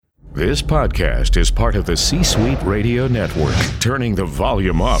This podcast is part of the C-Suite Radio Network, turning the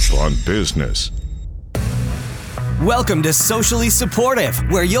volume up on business. Welcome to Socially Supportive,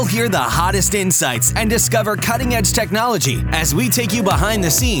 where you'll hear the hottest insights and discover cutting-edge technology as we take you behind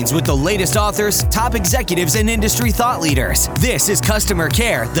the scenes with the latest authors, top executives, and industry thought leaders. This is Customer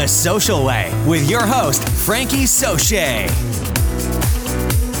Care the Social Way with your host, Frankie Soche.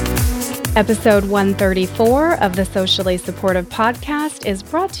 Episode 134 of the Socially Supportive Podcast is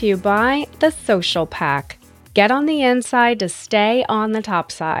brought to you by The Social Pack. Get on the inside to stay on the top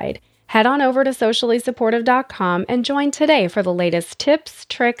side. Head on over to sociallysupportive.com and join today for the latest tips,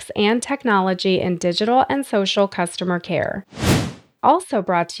 tricks, and technology in digital and social customer care. Also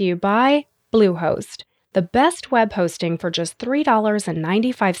brought to you by Bluehost. The best web hosting for just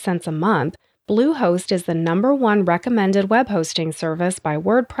 $3.95 a month, Bluehost is the #1 recommended web hosting service by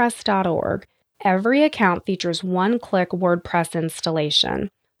WordPress.org. Every account features one-click WordPress installation.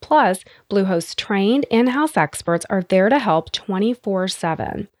 Plus, Bluehost's trained in-house experts are there to help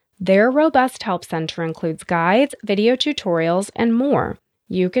 24/7. Their robust help center includes guides, video tutorials, and more.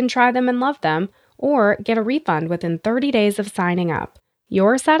 You can try them and love them, or get a refund within 30 days of signing up.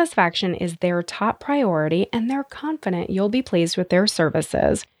 Your satisfaction is their top priority, and they're confident you'll be pleased with their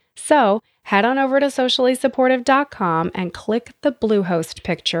services. So, head on over to sociallysupportive.com and click the Bluehost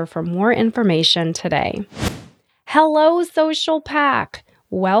picture for more information today. Hello, Social Pack!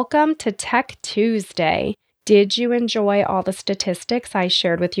 Welcome to Tech Tuesday. Did you enjoy all the statistics I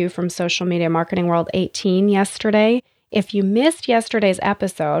shared with you from Social Media Marketing World 18 yesterday? If you missed yesterday's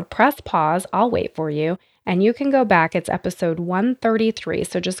episode, press pause, I'll wait for you, and you can go back. It's episode 133.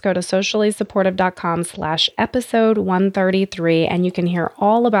 So just go to sociallysupportive.com/episode 133, and you can hear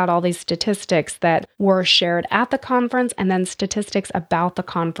all about all these statistics that were shared at the conference and then statistics about the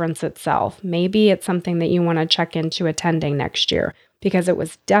conference itself. Maybe it's something that you want to check into attending next year, because it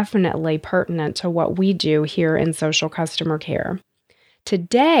was definitely pertinent to what we do here in social customer care.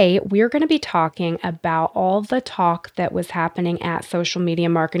 Today, we're going to be talking about all the talk that was happening at Social Media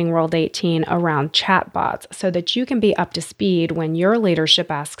Marketing World 18 around chatbots, so that you can be up to speed when your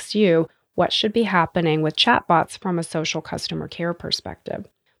leadership asks you what should be happening with chatbots from a social customer care perspective.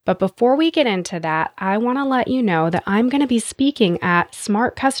 But before we get into that, I want to let you know that I'm going to be speaking at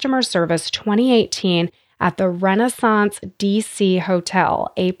Smart Customer Service 2018 at the Renaissance DC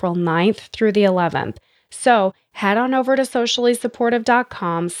Hotel, April 9th through the 11th. So head on over to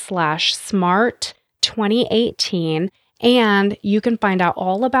sociallysupportive.com/smart2018 and you can find out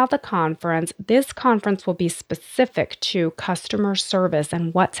all about the conference. This conference will be specific to customer service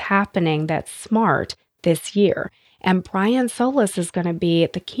and what's happening that's smart this year. And Brian Solis is going to be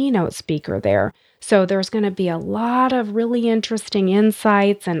the keynote speaker there. So there's going to be a lot of really interesting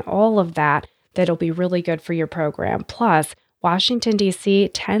insights and all of that that'll be really good for your program. Plus, Washington, D.C.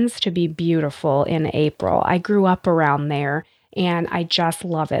 tends to be beautiful in April. I grew up around there, and I just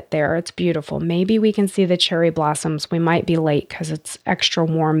love it there. It's beautiful. Maybe we can see the cherry blossoms. We might be late because it's extra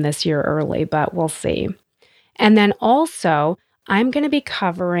warm this year early, but we'll see. And then also, I'm going to be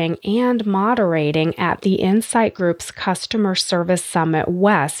covering and moderating at the Insight Group's Customer Service Summit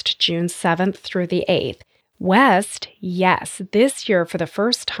West, June 7th through the 8th. West, yes, this year for the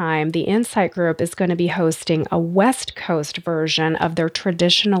first time, the Insight Group is going to be hosting a West Coast version of their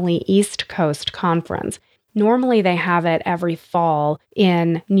traditionally East Coast conference. Normally they have it every fall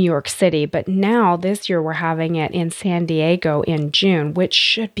in New York City, but now this year we're having it in San Diego in June, which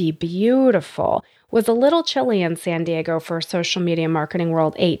should be beautiful. It was a little chilly in San Diego for Social Media Marketing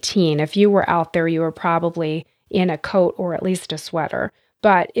World 18. If you were out there, you were probably in a coat or at least a sweater.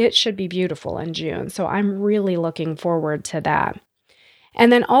 But it should be beautiful in June, so I'm really looking forward to that.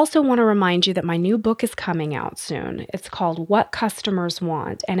 And then also want to remind you that my new book is coming out soon. It's called What Customers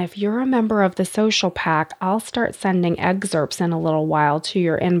Want, and if you're a member of the Social Pack, I'll start sending excerpts in a little while to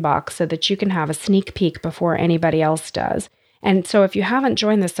your inbox so that you can have a sneak peek before anybody else does. And so if you haven't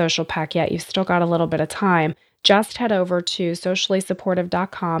joined the Social Pack yet, you've still got a little bit of time. Just head over to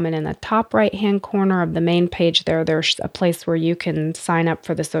sociallysupportive.com, and in the top right-hand corner of the main page there's a place where you can sign up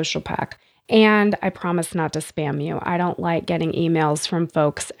for the Social Pack. And I promise not to spam you. I don't like getting emails from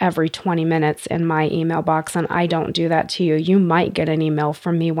folks every 20 minutes in my email box, and I don't do that to you. You might get an email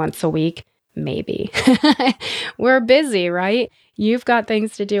from me once a week. Maybe. We're busy, right? You've got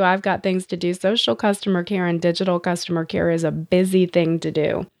things to do. I've got things to do. Social customer care and digital customer care is a busy thing to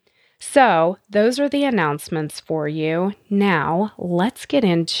do. So those are the announcements for you. Now, let's get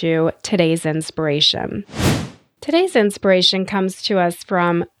into today's inspiration. Today's inspiration comes to us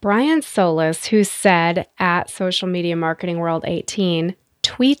from Brian Solis, who said at Social Media Marketing World 18,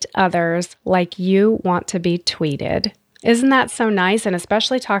 "Tweet others like you want to be tweeted." Isn't that so nice? And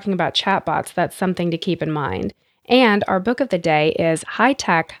especially talking about chatbots, that's something to keep in mind. And our book of the day is High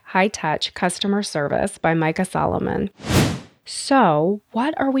Tech, High Touch Customer Service by Micah Solomon. So,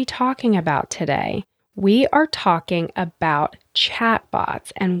 what are we talking about today? We are talking about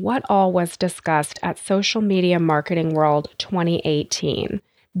chatbots and what all was discussed at Social Media Marketing World 2018.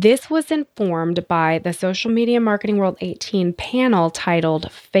 This was informed by the Social Media Marketing World 18 panel titled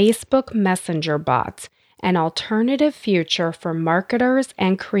Facebook Messenger Bots, an Alternative Future for Marketers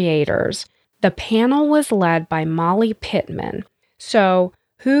and Creators. The panel was led by Molly Pittman. So,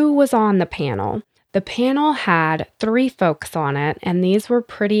 who was on the panel? The panel had 3 folks on it, and these were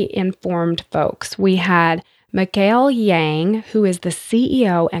pretty informed folks. We had Mikhail Yang, who is the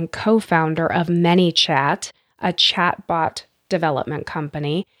CEO and co-founder of ManyChat, a chatbot development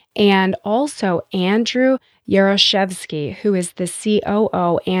company, and also Andrew Yaroshevsky, who is the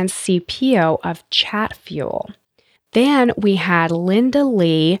COO and CPO of ChatFuel. Then we had Linda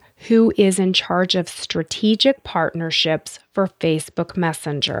Lee, who is in charge of strategic partnerships for Facebook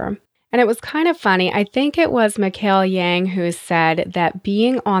Messenger. And it was kind of funny. I think it was Mikhail Yang who said that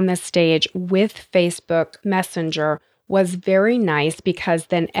being on the stage with Facebook Messenger was very nice because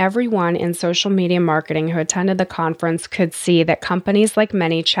then everyone in social media marketing who attended the conference could see that companies like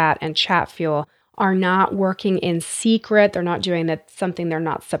ManyChat and ChatFuel are not working in secret. They're not doing something they're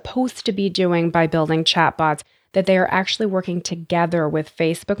not supposed to be doing by building chatbots, that they are actually working together with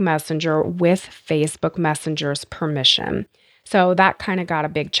Facebook Messenger with Facebook Messenger's permission. So that kind of got a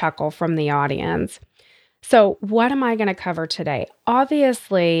big chuckle from the audience. So what am I going to cover today?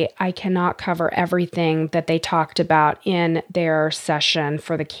 Obviously, I cannot cover everything that they talked about in their session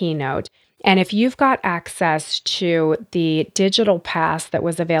for the keynote. And if you've got access to the digital pass that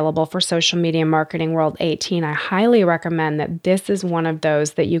was available for Social Media Marketing World 18, I highly recommend that this is one of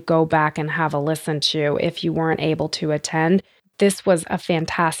those that you go back and have a listen to if you weren't able to attend. This was a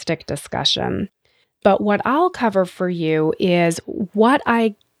fantastic discussion. But what I'll cover for you is what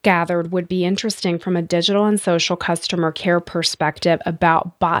I gathered would be interesting from a digital and social customer care perspective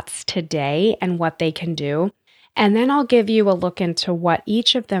about bots today and what they can do. And then I'll give you a look into what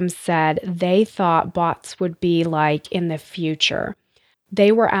each of them said they thought bots would be like in the future.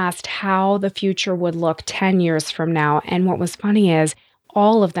 They were asked how the future would look 10 years from now. And what was funny is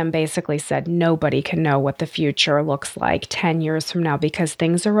all of them basically said nobody can know what the future looks like 10 years from now because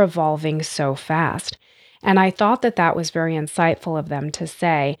things are evolving so fast. And I thought that that was very insightful of them to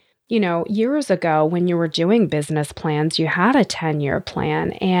say, you know, years ago when you were doing business plans, you had a 10-year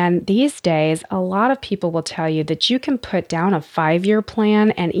plan. And these days, a lot of people will tell you that you can put down a 5-year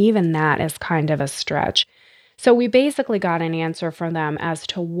plan, and even that is kind of a stretch. So we basically got an answer from them as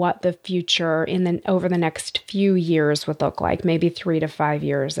to what the future over the next few years would look like, maybe 3 to 5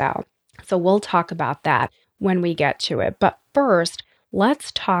 years out. So we'll talk about that when we get to it. But first,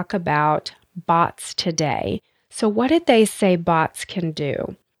 let's talk about bots today. So what did they say bots can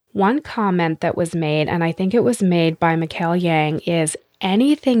do? One comment that was made, and I think it was made by Mikhail Yang, is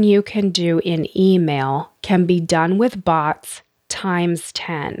anything you can do in email can be done with bots times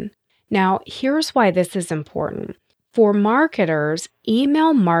 10. Now, here's why this is important. For marketers,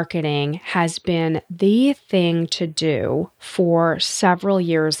 email marketing has been the thing to do for several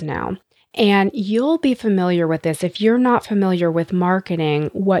years now. And you'll be familiar with this. If you're not familiar with marketing,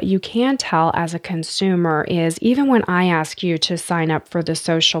 what you can tell as a consumer is even when I ask you to sign up for the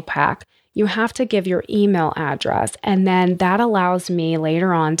social pack, you have to give your email address. And then that allows me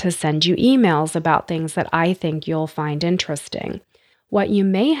later on to send you emails about things that I think you'll find interesting. What you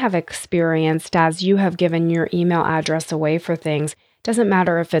may have experienced as you have given your email address away for things, doesn't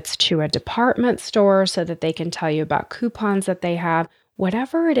matter if it's to a department store so that they can tell you about coupons that they have,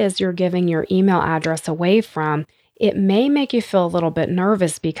 whatever it is you're giving your email address away from, it may make you feel a little bit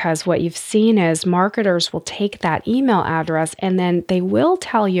nervous because what you've seen is marketers will take that email address and then they will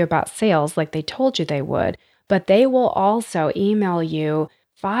tell you about sales like they told you they would, but they will also email you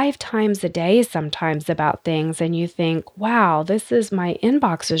 5 times a day sometimes about things and you think, wow, my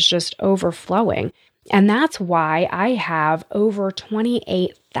inbox is just overflowing. And that's why I have over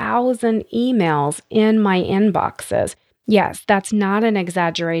 28,000 emails in my inboxes. Yes, that's not an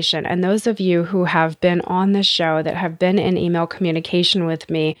exaggeration. And those of you who have been on the show that have been in email communication with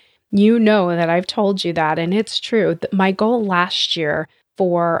me, you know that I've told you that. And it's true. My goal last year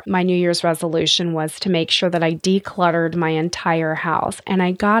for my New Year's resolution was to make sure that I decluttered my entire house. And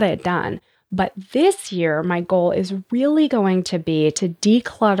I got it done. But this year, my goal is really going to be to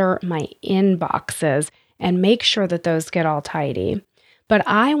declutter my inboxes and make sure that those get all tidy. But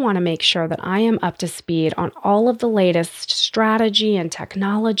I want to make sure that I am up to speed on all of the latest strategy and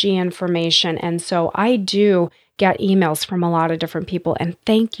technology information. And so I do get emails from a lot of different people, and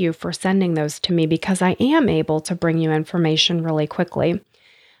thank you for sending those to me because I am able to bring you information really quickly.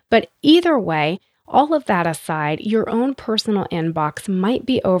 But either way, all of that aside, your own personal inbox might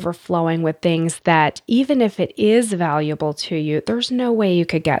be overflowing with things that, even if it is valuable to you, there's no way you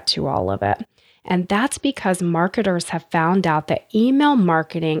could get to all of it. And that's because marketers have found out that email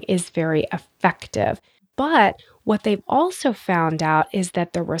marketing is very effective. But what they've also found out is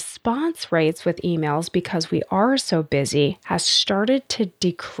that the response rates with emails, because we are so busy, has started to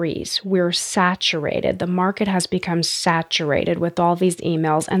decrease. We're saturated. The market has become saturated with all these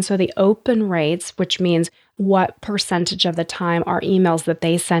emails. And so the open rates, which means what percentage of the time are emails that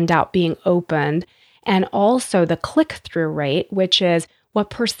they send out being opened, and also the click-through rate, which is what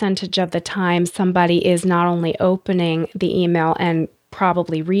percentage of the time somebody is not only opening the email and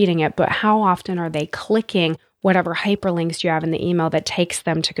probably reading it, but how often are they clicking whatever hyperlinks you have in the email that takes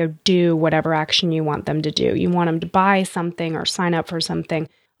them to go do whatever action you want them to do. You want them to buy something or sign up for something.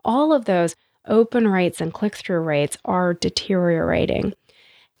 All of those open rates and click-through rates are deteriorating.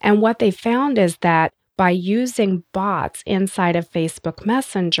 And what they found is that by using bots inside of Facebook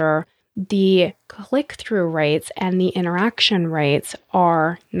Messenger, the click-through rates and the interaction rates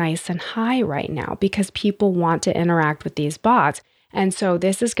are nice and high right now because people want to interact with these bots. And so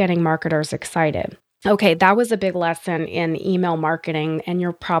this is getting marketers excited. Okay, that was a big lesson in email marketing, and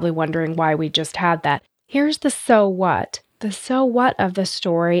you're probably wondering why we just had that. Here's the so what. The so what of the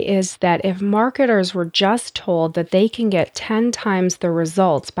story is that if marketers were just told that they can get 10 times the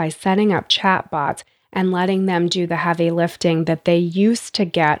results by setting up chatbots and letting them do the heavy lifting that they used to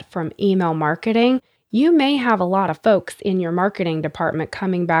get from email marketing, you may have a lot of folks in your marketing department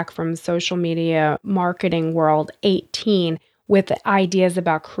coming back from social media marketing world 18 with ideas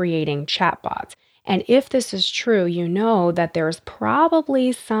about creating chatbots. And if this is true, you know that there's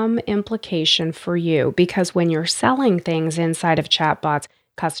probably some implication for you because when you're selling things inside of chatbots,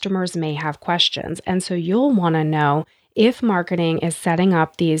 customers may have questions. And so you'll want to know if marketing is setting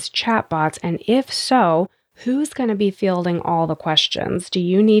up these chatbots, and if so, who's going to be fielding all the questions? Do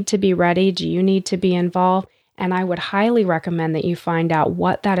you need to be ready? Do you need to be involved? And I would highly recommend that you find out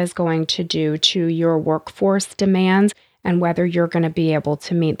what that is going to do to your workforce demands and whether you're going to be able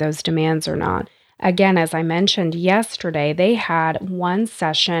to meet those demands or not. Again, as I mentioned yesterday, they had one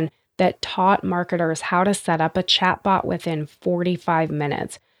session that taught marketers how to set up a chatbot within 45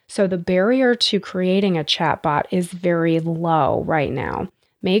 minutes. So the barrier to creating a chatbot is very low right now.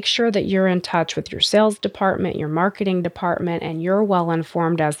 Make sure that you're in touch with your sales department, your marketing department, and you're well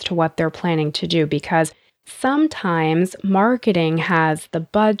informed as to what they're planning to do, because sometimes marketing has the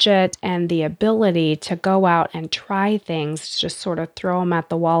budget and the ability to go out and try things, just sort of throw them at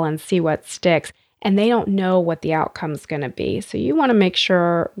the wall and see what sticks. And they don't know what the outcome is going to be. So you want to make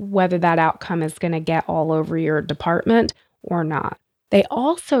sure whether that outcome is going to get all over your department or not. They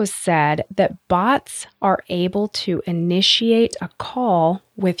also said that bots are able to initiate a call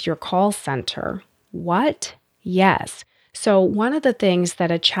with your call center. What? Yes. So one of the things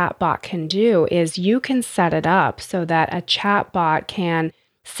that a chatbot can do is you can set it up so that a chatbot can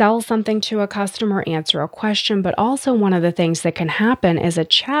sell something to a customer, answer a question, but also one of the things that can happen is a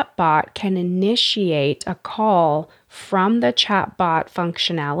chatbot can initiate a call from the chatbot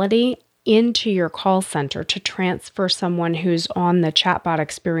functionality into your call center to transfer someone who's on the chatbot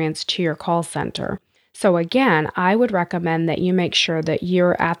experience to your call center. So again, I would recommend that you make sure that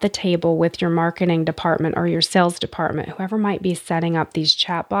you're at the table with your marketing department or your sales department, whoever might be setting up these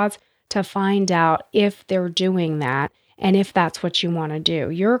chatbots, to find out if they're doing that and if that's what you want to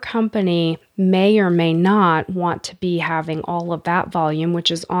do. Your company may or may not want to be having all of that volume, which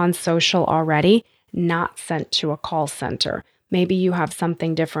is on social already, not sent to a call center. Maybe you have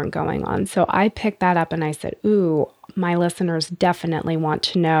something different going on. So I picked that up and I said, ooh, my listeners definitely want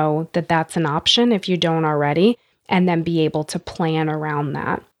to know that that's an option if you don't already, and then be able to plan around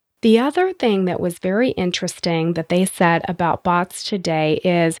that. The other thing that was very interesting that they said about bots today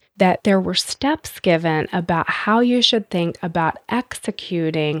is that there were steps given about how you should think about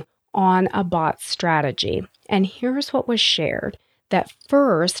executing on a bot strategy. And here's what was shared, that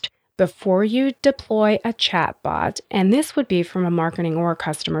first, before you deploy a chatbot, and this would be from a marketing or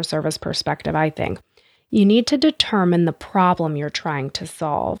customer service perspective, I think, you need to determine the problem you're trying to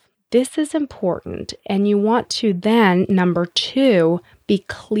solve. This is important, and you want to then, number 2, be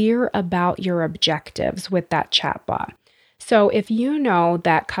clear about your objectives with that chatbot. So if you know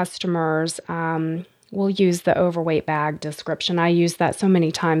that customers we'll use the overweight bag description. I use that so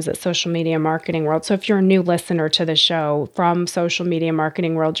many times at Social Media Marketing World. So if you're a new listener to the show from Social Media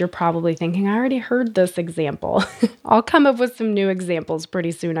Marketing World, you're probably thinking, I already heard this example. I'll come up with some new examples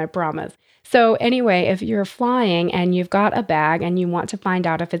pretty soon, I promise. So anyway, if you're flying and you've got a bag and you want to find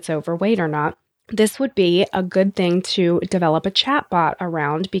out if it's overweight or not, this would be a good thing to develop a chatbot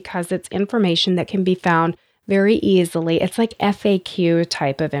around because it's information that can be found very easily. It's like FAQ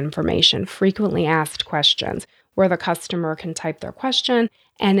type of information, frequently asked questions, where the customer can type their question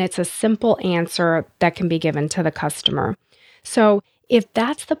and it's a simple answer that can be given to the customer. So if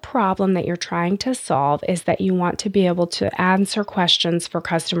that's the problem that you're trying to solve, is that you want to be able to answer questions for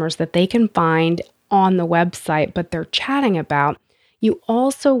customers that they can find on the website, but they're chatting about, you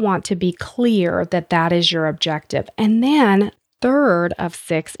also want to be clear that that is your objective. And then third of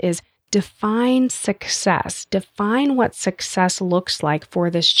 6 is define success. Define what success looks like for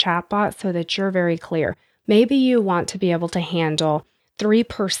this chatbot so that you're very clear. Maybe you want to be able to handle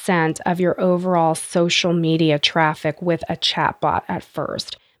 3% of your overall social media traffic with a chatbot at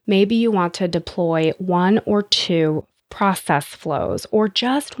first. Maybe you want to deploy 1 or 2 process flows or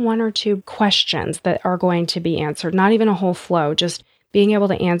just 1 or 2 questions that are going to be answered, not even a whole flow, just being able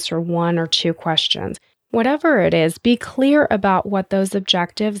to answer 1 or 2 questions. Whatever it is, be clear about what those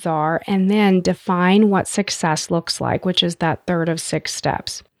objectives are and then define what success looks like, which is that third of 6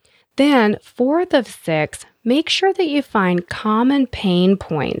 steps. Then, fourth of 6, make sure that you find common pain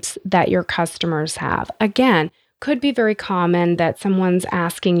points that your customers have. Again, could be very common that someone's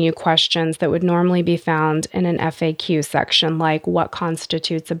asking you questions that would normally be found in an FAQ section, like what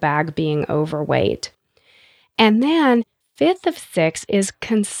constitutes a bag being overweight. And then, fifth of 6 is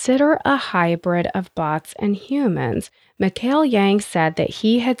consider a hybrid of bots and humans. Mikhail Yang said that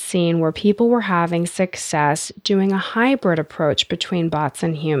he had seen where people were having success doing a hybrid approach between bots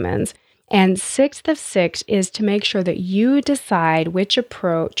and humans. And 6th of 6 is to make sure that you decide which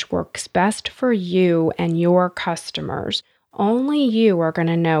approach works best for you and your customers. Only you are going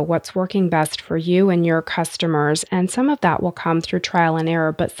to know what's working best for you and your customers, and some of that will come through trial and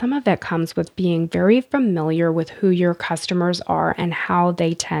error, but some of it comes with being very familiar with who your customers are and how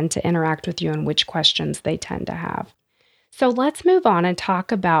they tend to interact with you and which questions they tend to have. So let's move on and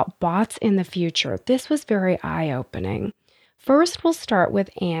talk about bots in the future. This was very eye-opening. First, we'll start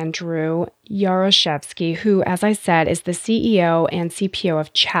with Andrew Yaroshevsky, who, as I said, is the CEO and CPO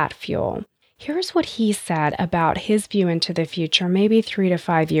of ChatFuel. Here's what he said about his view into the future, maybe 3 to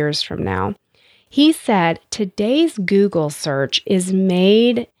 5 years from now. He said, today's Google search is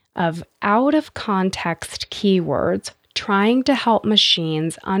made of out-of-context keywords trying to help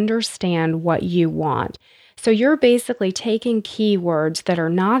machines understand what you want. So you're basically taking keywords that are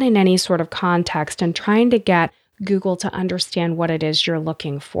not in any sort of context and trying to get Google to understand what it is you're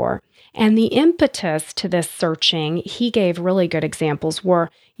looking for. And the impetus to this searching, he gave really good examples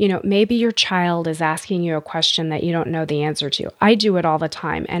where, maybe your child is asking you a question that you don't know the answer to. I do it all the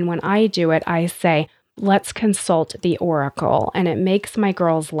time. And when I do it, I say, let's consult the oracle. And it makes my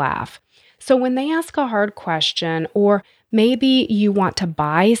girls laugh. So when they ask a hard question, or maybe you want to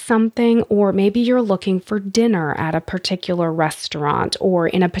buy something, or maybe you're looking for dinner at a particular restaurant or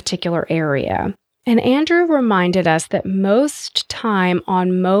in a particular area. And Andrew reminded us that most time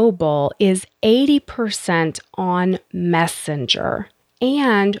on mobile is 80% on Messenger.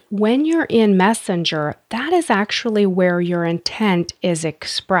 And when you're in Messenger, that is actually where your intent is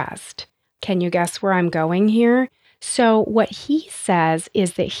expressed. Can you guess where I'm going here? So what he says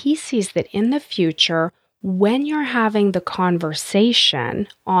is that he sees that in the future, when you're having the conversation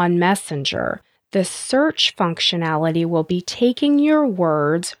on Messenger, the search functionality will be taking your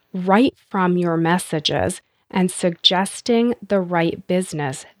words right from your messages and suggesting the right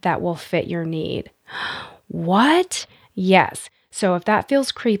business that will fit your need. What? Yes. So if that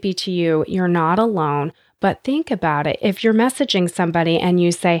feels creepy to you, you're not alone. But think about it. If you're messaging somebody and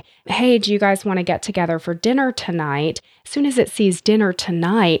you say, hey, do you guys want to get together for dinner tonight? As soon as it sees dinner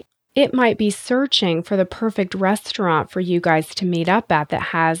tonight, it might be searching for the perfect restaurant for you guys to meet up at that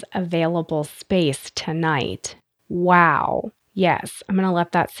has available space tonight. Wow. Yes, I'm going to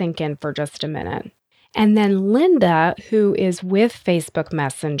let that sink in for just a minute. And then Linda, who is with Facebook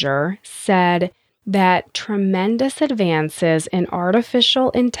Messenger, said that tremendous advances in artificial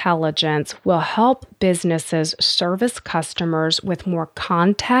intelligence will help businesses service customers with more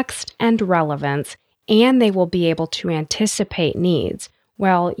context and relevance, and they will be able to anticipate needs.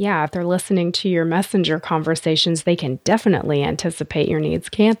 Well, yeah, if they're listening to your Messenger conversations, they can definitely anticipate your needs,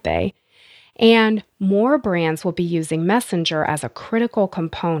 can't they? And more brands will be using Messenger as a critical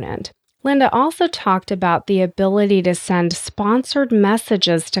component. Linda also talked about the ability to send sponsored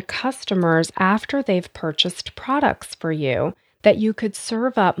messages to customers after they've purchased products for you, that you could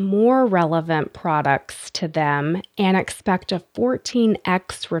serve up more relevant products to them and expect a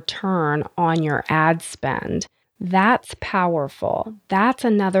 14x return on your ad spend. That's powerful. That's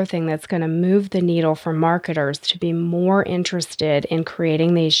another thing that's going to move the needle for marketers to be more interested in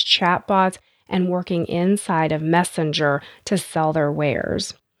creating these chatbots and working inside of Messenger to sell their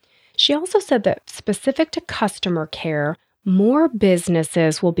wares. She also said that specific to customer care, more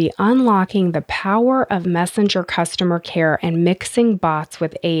businesses will be unlocking the power of Messenger customer care and mixing bots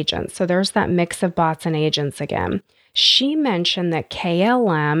with agents. So there's that mix of bots and agents again. She mentioned that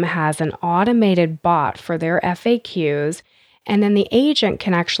KLM has an automated bot for their FAQs, and then the agent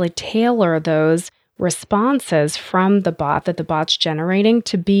can actually tailor those responses from the bot that the bot's generating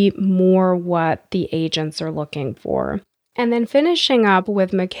to be more what the agents are looking for. And then finishing up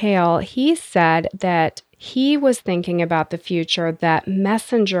with Mikhail, he said that he was thinking about the future that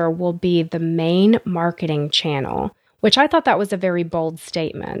Messenger will be the main marketing channel, which I thought that was a very bold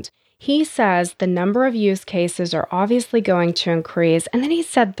statement. He says the number of use cases are obviously going to increase. And then he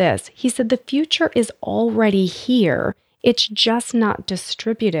said this, he said the future is already here. It's just not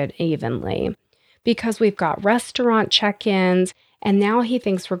distributed evenly because we've got restaurant check-ins. And now he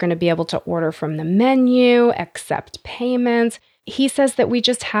thinks we're going to be able to order from the menu, accept payments. He says that we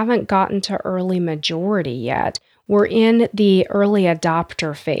just haven't gotten to early majority yet. We're in the early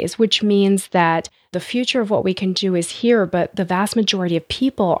adopter phase, which means that the future of what we can do is here, but the vast majority of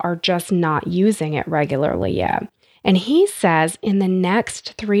people are just not using it regularly yet. And he says in the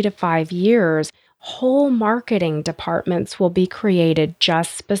next 3 to 5 years, whole marketing departments will be created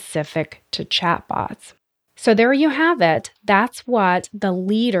just specific to chatbots. So there you have it. That's what the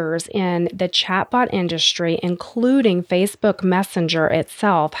leaders in the chatbot industry, including Facebook Messenger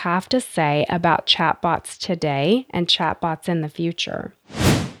itself, have to say about chatbots today and chatbots in the future.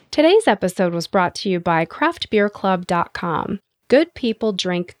 Today's episode was brought to you by craftbeerclub.com. Good people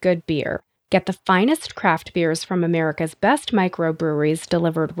drink good beer. Get the finest craft beers from America's best microbreweries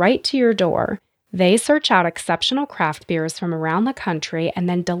delivered right to your door. They search out exceptional craft beers from around the country and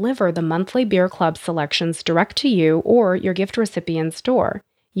then deliver the monthly beer club selections direct to you or your gift recipient's door.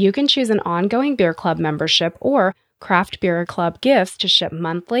 You can choose an ongoing beer club membership or craft beer club gifts to ship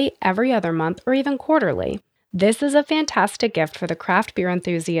monthly, every other month, or even quarterly. This is a fantastic gift for the craft beer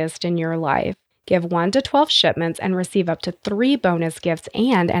enthusiast in your life. Give 1 to 12 shipments and receive up to 3 bonus gifts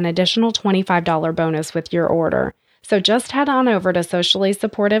and an additional $25 bonus with your order. So just head on over to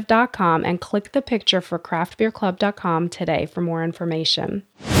sociallysupportive.com and click the picture for craftbeerclub.com today for more information.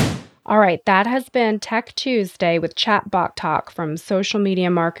 All right, that has been Tech Tuesday with Chatbot Talk from Social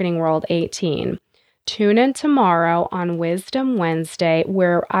Media Marketing World 18. Tune in tomorrow on Wisdom Wednesday,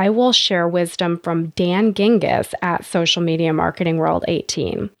 where I will share wisdom from Dan Gingiss at Social Media Marketing World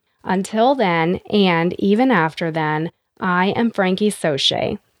 18. Until then, and even after then, I am Frankie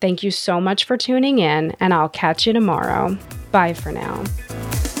Soche. Thank you so much for tuning in, and I'll catch you tomorrow. Bye for now.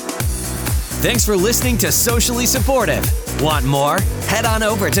 Thanks for listening to Socially Supportive. Want more? Head on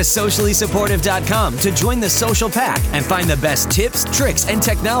over to sociallysupportive.com to join the Social Pack and find the best tips, tricks, and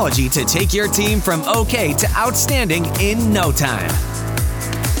technology to take your team from okay to outstanding in no time.